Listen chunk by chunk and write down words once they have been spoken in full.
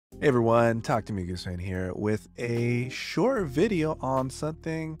Hey everyone, Talk to Me Gooseman here with a short video on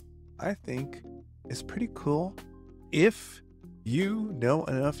something I think is pretty cool. If you know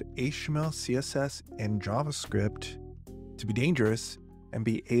enough HTML, CSS, and JavaScript to be dangerous and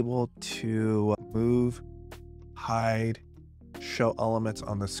be able to move, hide, show elements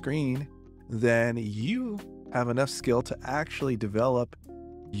on the screen, then you have enough skill to actually develop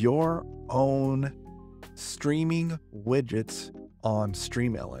your own streaming widgets on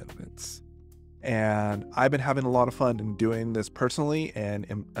SteamElements. And I've been having a lot of fun in doing this personally and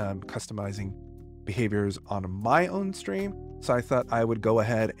customizing behaviors on my own stream. So I thought I would go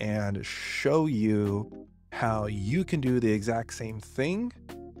ahead and show you how you can do the exact same thing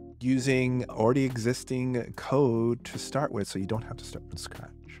using already existing code to start with, so you don't have to start from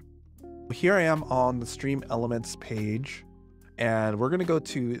scratch. Here I am on the SteamElements page, and we're going to go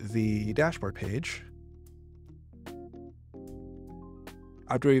to the dashboard page.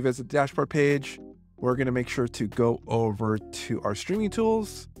 After we visit the dashboard page, we're going to make sure to go over to our streaming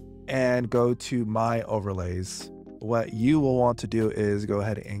tools and go to my overlays. What you will want to do is go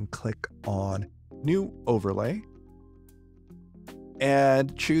ahead and click on new overlay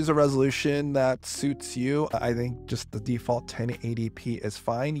and choose a resolution that suits you. I think just the default 1080p is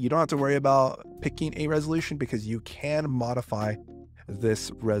fine. You don't have to worry about picking a resolution because you can modify this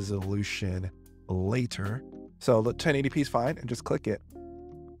resolution later. So the 1080p is fine, and just click it.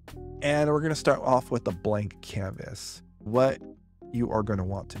 And we're going to start off with a blank canvas. What you are going to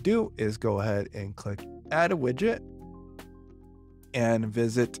want to do is go ahead and click add a widget and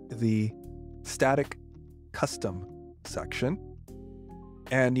visit the static custom section.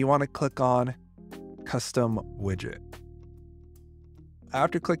 And you want to click on custom widget.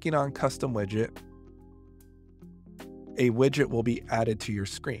 After clicking on custom widget, a widget will be added to your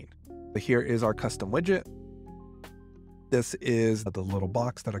screen. Here is our custom widget. This is the little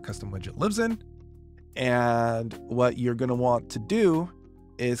box that our custom widget lives in. And what you're going to want to do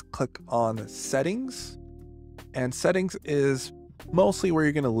is click on settings. And settings is mostly where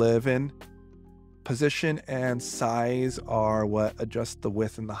you're going to live in. Position and size are what adjust the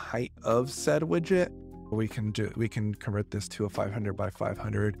width and the height of said widget. We can convert this to a 500 by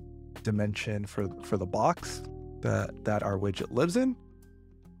 500 dimension for the box that our widget lives in.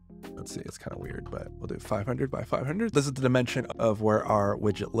 Let's see, it's kind of weird, but we'll do 500 by 500. This is the dimension of where our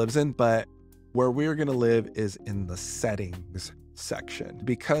widget lives in, but where we're going to live is in the settings section.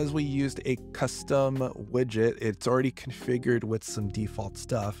 Because we used a custom widget, it's already configured with some default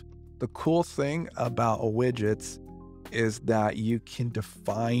stuff. The cool thing about widgets is that you can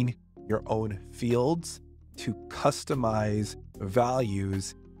define your own fields to customize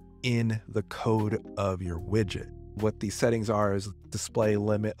values in the code of your widget. What these settings are is display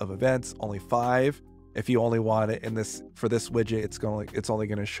limit of events, only 5. If you only want it in this, for this widget, it's only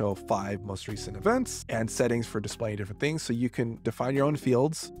going to show 5 most recent events, and settings for displaying different things. So you can define your own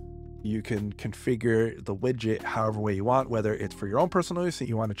fields. You can configure the widget however way you want, whether it's for your own personal use, that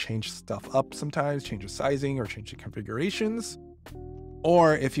you want to change stuff up sometimes, change the sizing or change the configurations,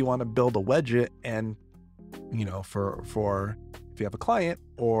 or if you want to build a widget and, you know, for if you have a client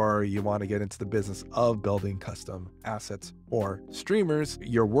or you want to get into the business of building custom assets or streamers,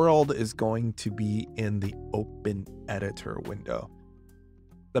 your world is going to be in the open editor window.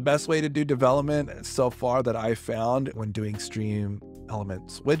 The best way to do development so far that I found when doing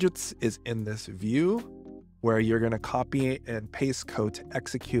SteamElements widgets is in this view, where you're going to copy and paste code to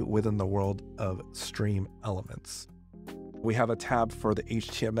execute within the world of SteamElements. We have a tab for the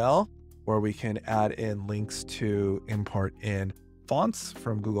HTML where we can add in links to import in fonts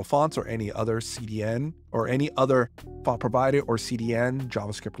from Google Fonts or any other CDN or any other font provider or CDN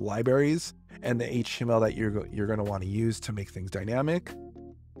JavaScript libraries, and the HTML that you're going to want to use to make things dynamic.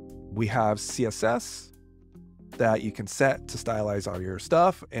 We have CSS that you can set to stylize all your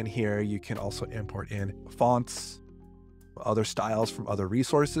stuff. And here you can also import in fonts, other styles from other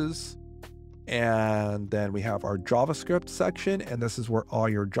resources. And then we have our JavaScript section, and this is where all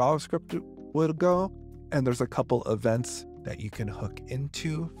your JavaScript would go. And there's a couple events that you can hook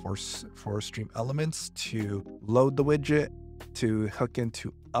into for SteamElements to load the widget, to hook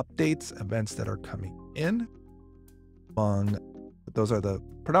into updates, events that are coming in. Those are the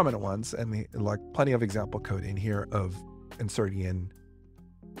predominant ones, and like plenty of example code in here of inserting in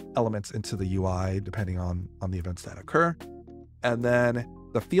elements into the UI depending on the events that occur. And then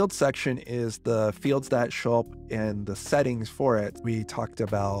the field section is the fields that show up in the settings for it. We talked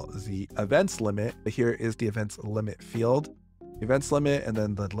about the events limit. Here is the events limit field, events limit, and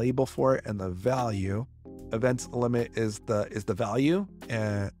then the label for it and the value. Events limit is the value,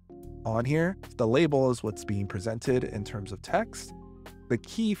 and on here, the label is what's being presented in terms of text. The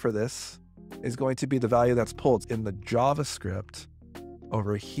key for this is going to be the value that's pulled. In the JavaScript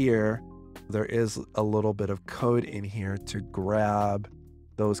over here, there is a little bit of code in here to grab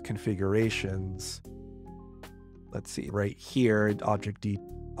those configurations. Let's see, right here,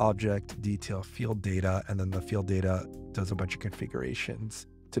 object detail field data, and then the field data does a bunch of configurations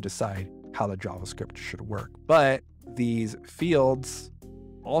to decide how the JavaScript should work. But these fields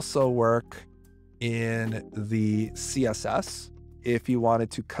also work in the CSS. If you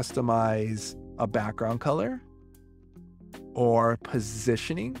wanted to customize a background color or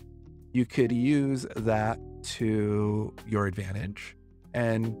positioning, you could use that to your advantage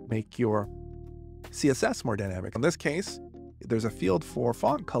and make your CSS more dynamic. In this case, there's a field for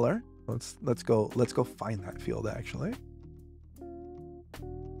font color. Let's go find that field actually.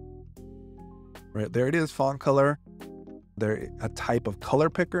 Right there it is, font color. There a type of color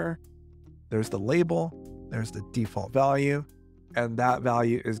picker. There's the label. There's the default value, and that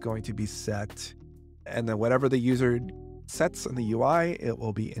value is going to be set. And then whatever the user sets in the UI, it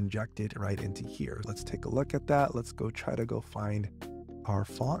will be injected right into here. Let's take a look at that. Let's go try to go find our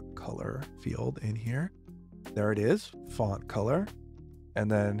font color field in here. There it is, font color. And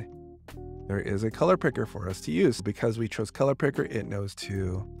then there is a color picker for us to use. Because we chose color picker, it knows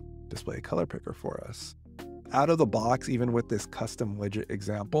to display a color picker for us. Out of the box, even with this custom widget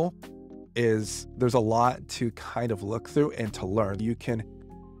example, there's a lot to kind of look through and to learn. You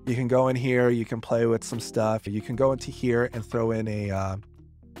can go in here, you can play with some stuff. You can go into here and throw in the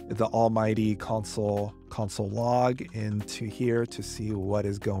almighty console log into here to see what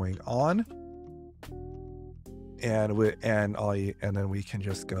is going on. And then we can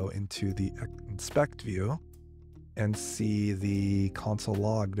just go into the inspect view and see the console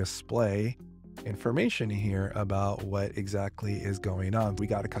log display information here about what exactly is going on. We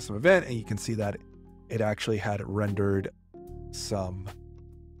got a custom event, and you can see that it actually had rendered some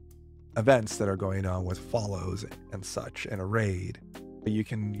events that are going on with follows and such and a raid. You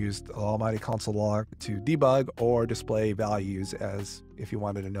can use the almighty console log to debug or display values as if you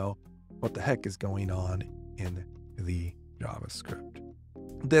wanted to know what the heck is going on in the JavaScript.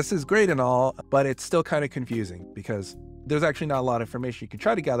 This is great and all, but it's still kind of confusing because there's actually not a lot of information. You can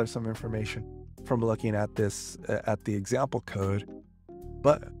try to gather some information from looking at this, at the example code,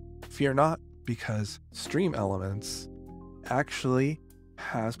 but fear not, because SteamElements actually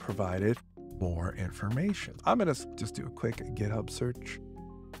has provided more information. I'm gonna just do a quick GitHub search,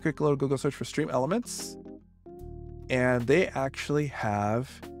 quick little Google search for SteamElements, and they actually have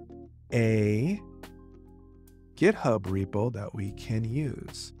a GitHub repo that we can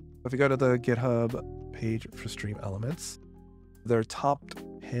use. If you go to the GitHub page for SteamElements, their top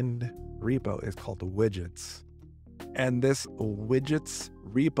pinned repo is called the Widgets. And this Widgets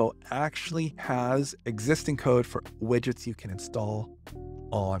repo actually has existing code for widgets you can install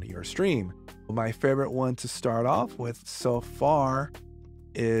on your stream. My favorite one to start off with so far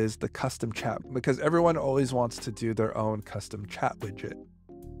is the custom chat, because everyone always wants to do their own custom chat widget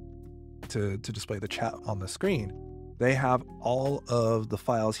to display the chat on the screen. They have all of the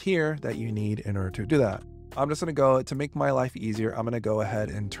files here that you need in order to do that. I'm just gonna go, to make my life easier, I'm gonna go ahead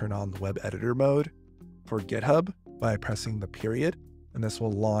and turn on the web editor mode for GitHub by pressing the period, and this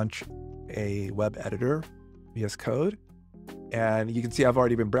will launch a web editor VS Code. And you can see I've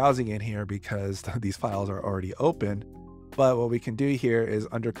already been browsing in here because these files are already open. But what we can do here is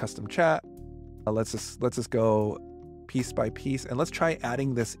under custom chat, let's just go piece by piece, and let's try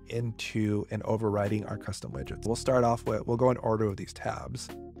adding this into and overriding our custom widgets. We'll start off with, we'll go in order of these tabs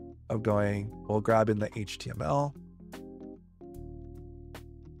of going, we'll grab in the HTML,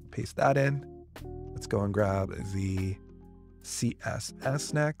 paste that in. Let's go and grab the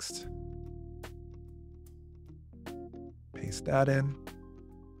CSS next. Paste that in.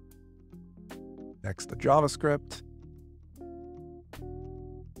 Next, the JavaScript.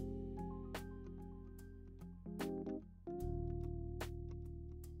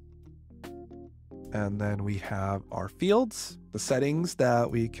 And then we have our fields, the settings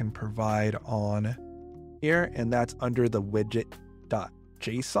that we can provide on here, and that's under the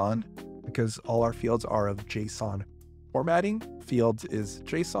widget.json, because all our fields are of JSON formatting. Fields is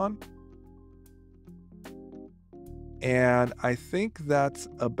JSON. And I think that's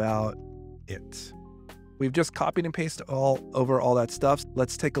about it. We've just copied and pasted all over all that stuff.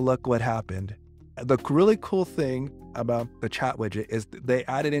 Let's take a look what happened. The really cool thing about the chat widget is they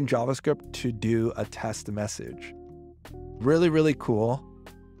added in JavaScript to do a test message. Really, really cool.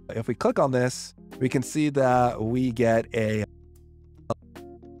 If we click on this, we can see that we get a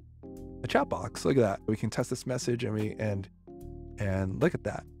chat box. Look at that. We can test this message and look at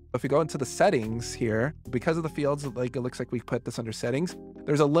that. If we go into the settings here, because of the fields, like it looks like we put this under settings,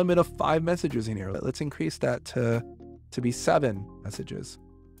 there's a limit of 5 messages in here. Let's increase that to be 7 messages.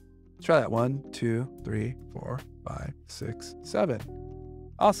 Let's try that. 1, 2, 3, 4, 5, 6, 7.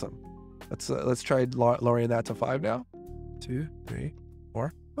 Awesome. Let's try lowering that to 5 now. 2, 3,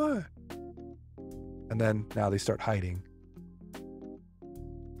 4, 5. And then now they start hiding.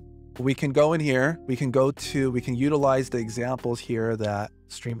 We can go in here, we can utilize the examples here that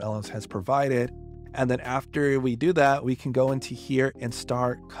SteamElements has provided. And then after we do that, we can go into here and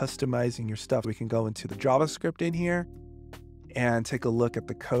start customizing your stuff. We can go into the JavaScript in here and take a look at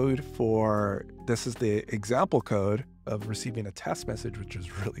the code for, this is the example code of receiving a test message, which is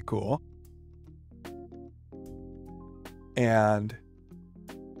really cool. And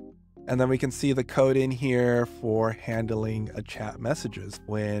then we can see the code in here for handling a chat messages.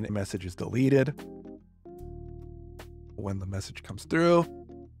 When a message is deleted, when the message comes through,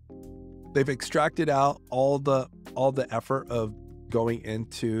 they've extracted out all the effort of going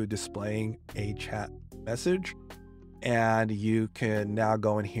into displaying a chat message. And you can now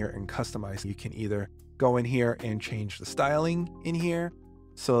go in here and customize. You can either go in here and change the styling in here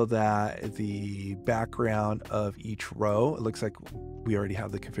so that the background of each row, it looks like we already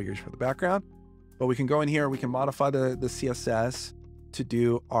have the configuration for the background, but we can go in here, we can modify the CSS to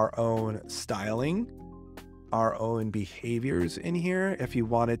do our own styling, our own behaviors in here. If you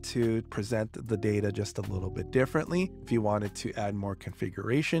wanted to present the data just a little bit differently, if you wanted to add more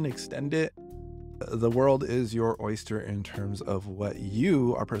configuration, extend it, the world is your oyster in terms of what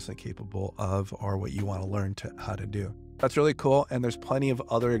you are personally capable of or what you want to learn how to do. That's really cool. And there's plenty of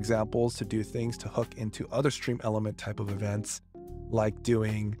other examples to do things to hook into other SteamElement type of events, like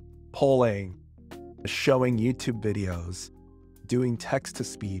doing polling, showing YouTube videos, doing text to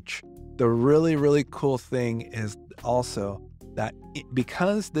speech. The really, really cool thing is also that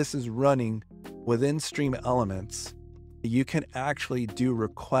because this is running within SteamElements, you can actually do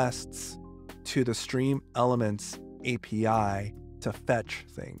requests to the SteamElements API to fetch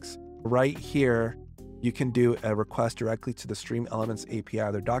things. Right here, you can do a request directly to the SteamElements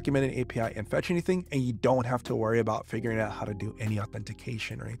API, their documented API, and fetch anything, and you don't have to worry about figuring out how to do any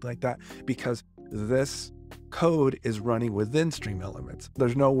authentication or anything like that, because this code is running within SteamElements.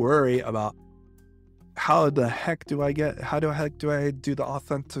 There's no worry about how the heck do I do the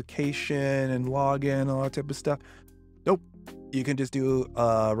authentication and login and all that type of stuff. Nope. You can just do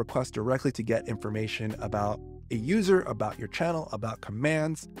a request directly to get information about a user, about your channel, about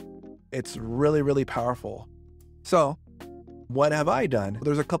commands. It's really, really powerful. So what have I done?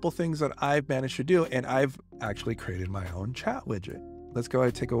 There's a couple things that I've managed to do, and I've actually created my own chat widget. Let's go ahead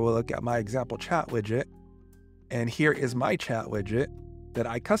and take a look at my example chat widget. And here is my chat widget that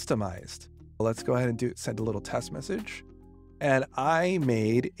I customized. Let's go ahead and send a little test message. And I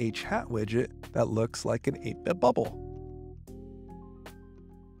made a chat widget that looks like an 8-bit bubble.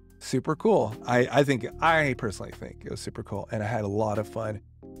 Super cool. I personally think it was super cool, and I had a lot of fun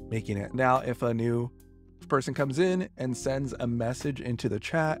making it. Now, if a new person comes in and sends a message into the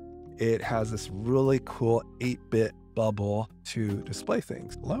chat, it has this really cool 8-bit bubble to display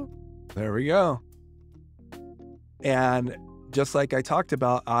things. Hello? There we go. And just like I talked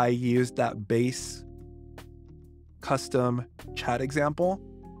about, I used that base custom chat example,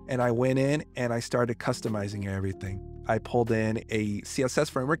 and I went in and I started customizing everything. I pulled in a CSS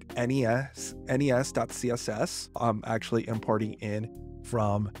framework, nes.css. I'm actually importing in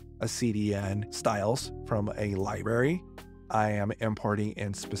from a CDN styles from a library. I am importing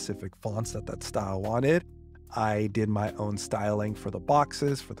in specific fonts that style wanted. I did my own styling for the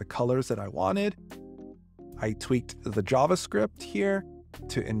boxes, for the colors that I wanted. I tweaked the JavaScript here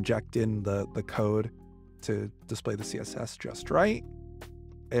to inject in the code to display the CSS just right,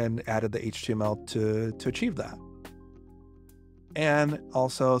 and added the HTML to achieve that. And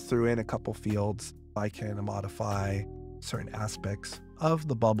also threw in a couple fields. I can modify certain aspects of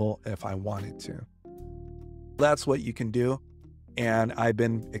the bubble if I wanted to. That's what you can do. And I've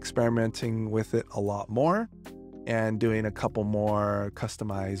been experimenting with it a lot more and doing a couple more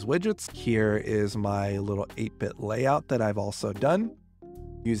customized widgets. Here is my little 8-bit layout that I've also done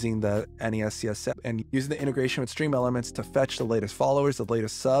using the NES CSS and using the integration with SteamElements to fetch the latest followers, the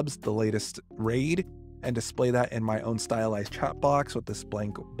latest subs, the latest raid, and display that in my own stylized chat box with this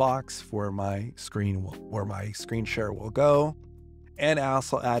blank box for my screen, where my screen share will go. And I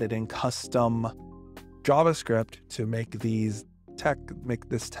also added in custom JavaScript to make this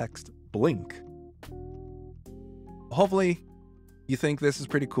text blink. Hopefully you think this is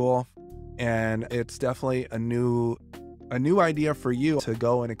pretty cool, and it's definitely a new idea for you to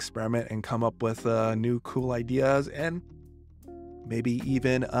go and experiment and come up with new cool ideas and maybe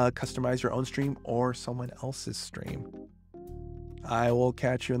even customize your own stream or someone else's stream. I will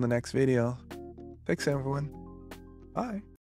catch you in the next video. Thanks, everyone. Bye.